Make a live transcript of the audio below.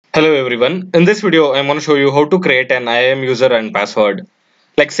Hello everyone. In this video, I'm going to show you how to create an IAM user and password.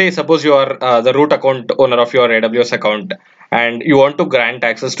 Like say, suppose you are the root account owner of your AWS account and you want to grant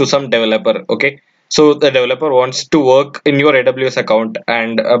access to some developer. Okay. So the developer wants to work in your AWS account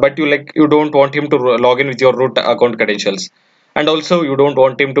and but you don't want him to log in with your root account credentials. And also you don't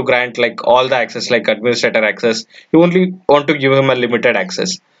want him to grant like all the access like administrator access. You only want to give him a limited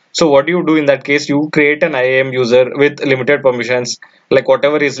access. So what do you do in that case? You create an IAM user with limited permissions, like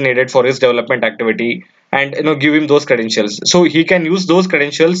whatever is needed for his development activity, and give him those credentials. So he can use those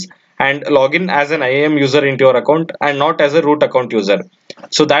credentials and log in as an IAM user into your account and not as a root account user.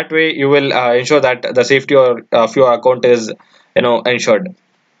 So that way you will ensure that the safety of your account is ensured.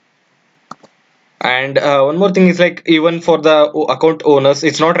 And one more thing is like even for the account owners,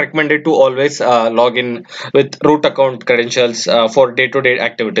 it's not recommended to always log in with root account credentials for day-to-day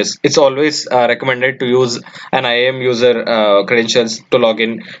activities. It's always recommended to use an IAM user credentials to log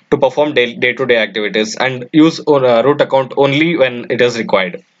in to perform day-to-day activities and use root account only when it is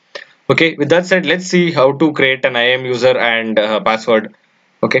required. Okay, with that said, let's see how to create an IAM user and password.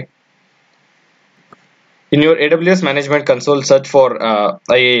 Okay, in your AWS management console, search for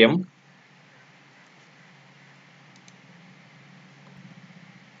IAM.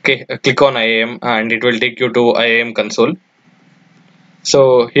 Okay, click on IAM and it will take you to IAM console.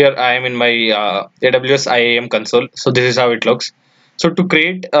 So here I am in my AWS IAM console. So this is how it looks. So to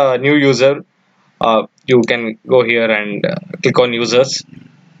create a new user, you can go here and click on users.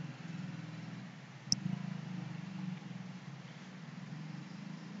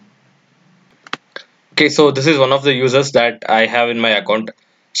 Okay, so this is one of the users that I have in my account.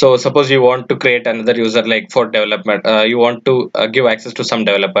 So suppose you want to create another user like for development, you want to give access to some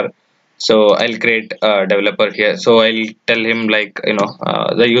developer. So I'll create a developer here. So I'll tell him like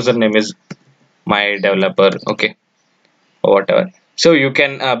the username is my developer. Okay, or whatever. So you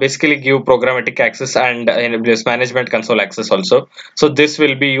can basically give programmatic access and AWS management console access also. So this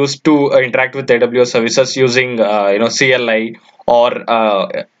will be used to interact with AWS services using CLI or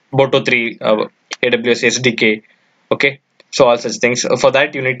Boto3 AWS SDK. Okay, so all such things. For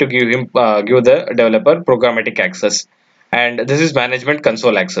that you need to give the developer programmatic access, and this is management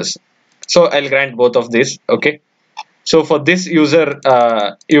console access. So I'll grant both of these. Okay, so for this user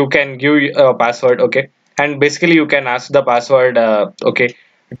you can give a password. Okay, and basically you can ask the password okay,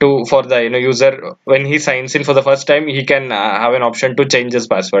 to for the user when he signs in for the first time, he can have an option to change his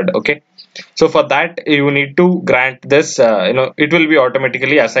password. Okay, so for that you need to grant this it will be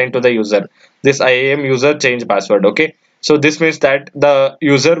automatically assigned to the user, this IAM user change password. Okay, so this means that the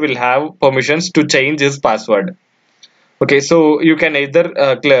user will have permissions to change his password. Okay, so you can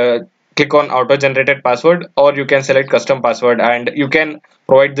either click on auto generated password or you can select custom password and you can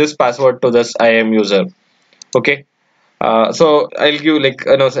provide this password to this IAM user. Okay, so I'll give like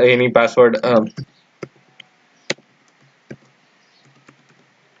say any password.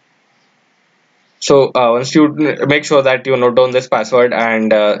 So once you make sure that you note down this password,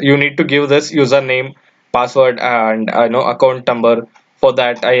 and you need to give this username, password, and account number for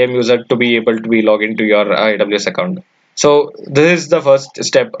that IAM user to be able to be logged into your AWS account. So this is the first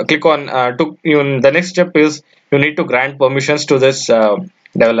step. Click on the next step is you need to grant permissions to this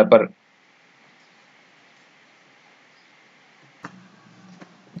developer.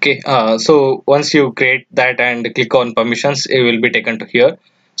 Okay, so once you create that and click on permissions, it will be taken to here.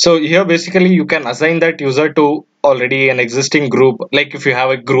 So here basically you can assign that user to already an existing group. Like if you have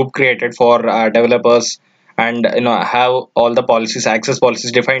a group created for developers and have all the policies, access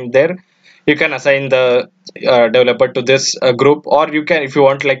policies defined there, you can assign the developer to this group, or you can, if you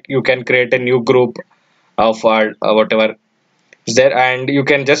want, like you can create a new group of whatever is there, and you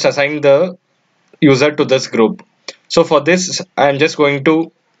can just assign the user to this group. So for this, I'm just going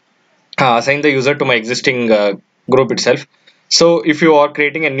to assign the user to my existing group itself. So if you are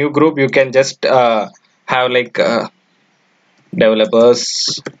creating a new group, you can just have like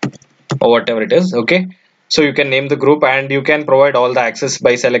developers or whatever it is. Okay, so you can name the group and you can provide all the access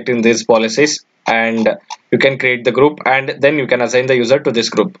by selecting these policies, and you can create the group and then you can assign the user to this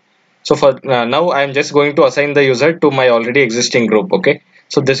group. So for now I'm just going to assign the user to my already existing group. Okay,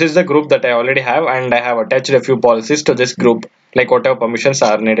 so this is the group that I already have, and I have attached a few policies to this group, like whatever permissions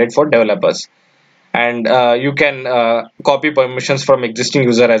are needed for developers. And you can copy permissions from existing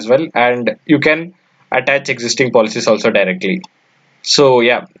user as well, and you can attach existing policies also directly. So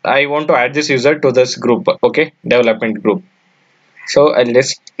yeah, I want to add this user to this group. Okay, development group. So I'll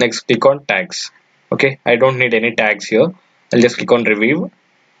just next click on tags. Okay, I don't need any tags here. I'll just click on review,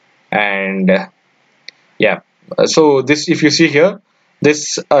 and yeah, so this, if you see here,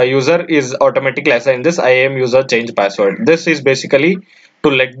 this user is automatically assigned this IAM user change password. This is basically to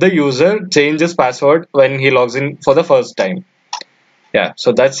let the user change his password when he logs in for the first time. Yeah,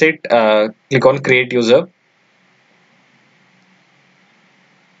 so that's it. Click on create user.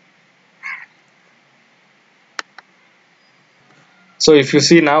 So if you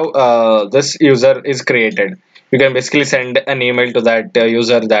see now, this user is created. You can basically send an email to that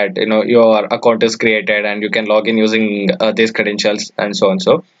user that your account is created and you can log in using these credentials and so on.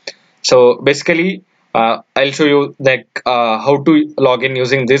 So basically, I'll show you like how to log in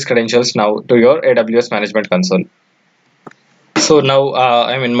using these credentials now to your AWS Management Console. So now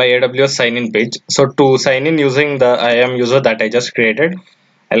I'm in my AWS sign in page. So to sign in using the IAM user that I just created,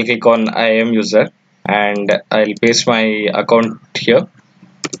 I'll click on IAM user and I'll paste my account here.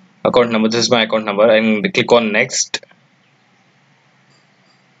 Account number, this is my account number, and click on next.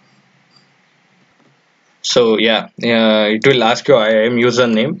 So yeah, it will ask your IAM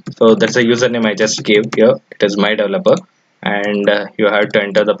username. So that's the username I just gave here. It is my developer, and you have to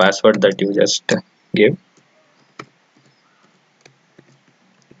enter the password that you just gave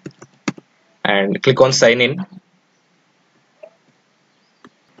and click on sign in.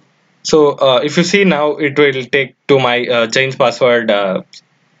 So if you see now, it will take to my change password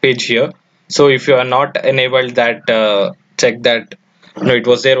page here. So if you are not enabled that, check that it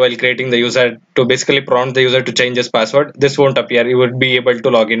was there while creating the user to basically prompt the user to change his password. This won't appear. You would be able to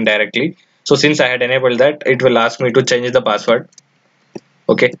log in directly. So since I had enabled that, it will ask me to change the password.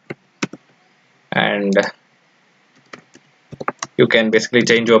 Okay, and you can basically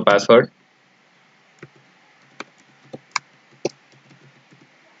change your password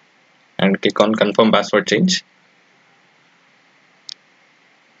and click on confirm password change.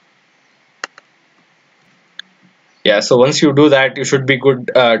 Yeah, so once you do that, you should be good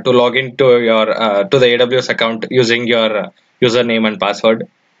to log into your to the AWS account using your username and password.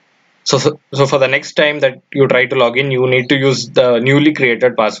 So for the next time that you try to log in, you need to use the newly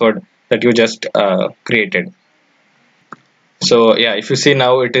created password that you just created. So yeah, if you see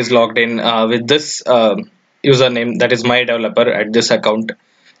now, it is logged in with this username, that is my developer at this account.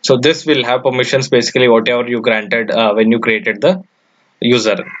 So this will have permissions, basically whatever you granted when you created the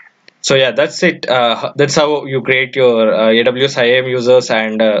user. So yeah, that's it. That's how you create your AWS IAM users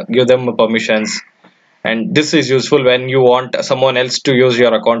and give them permissions. And this is useful when you want someone else to use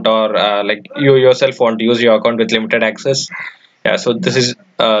your account, or like you yourself want to use your account with limited access. Yeah, so this is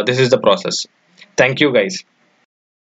the process. Thank you guys.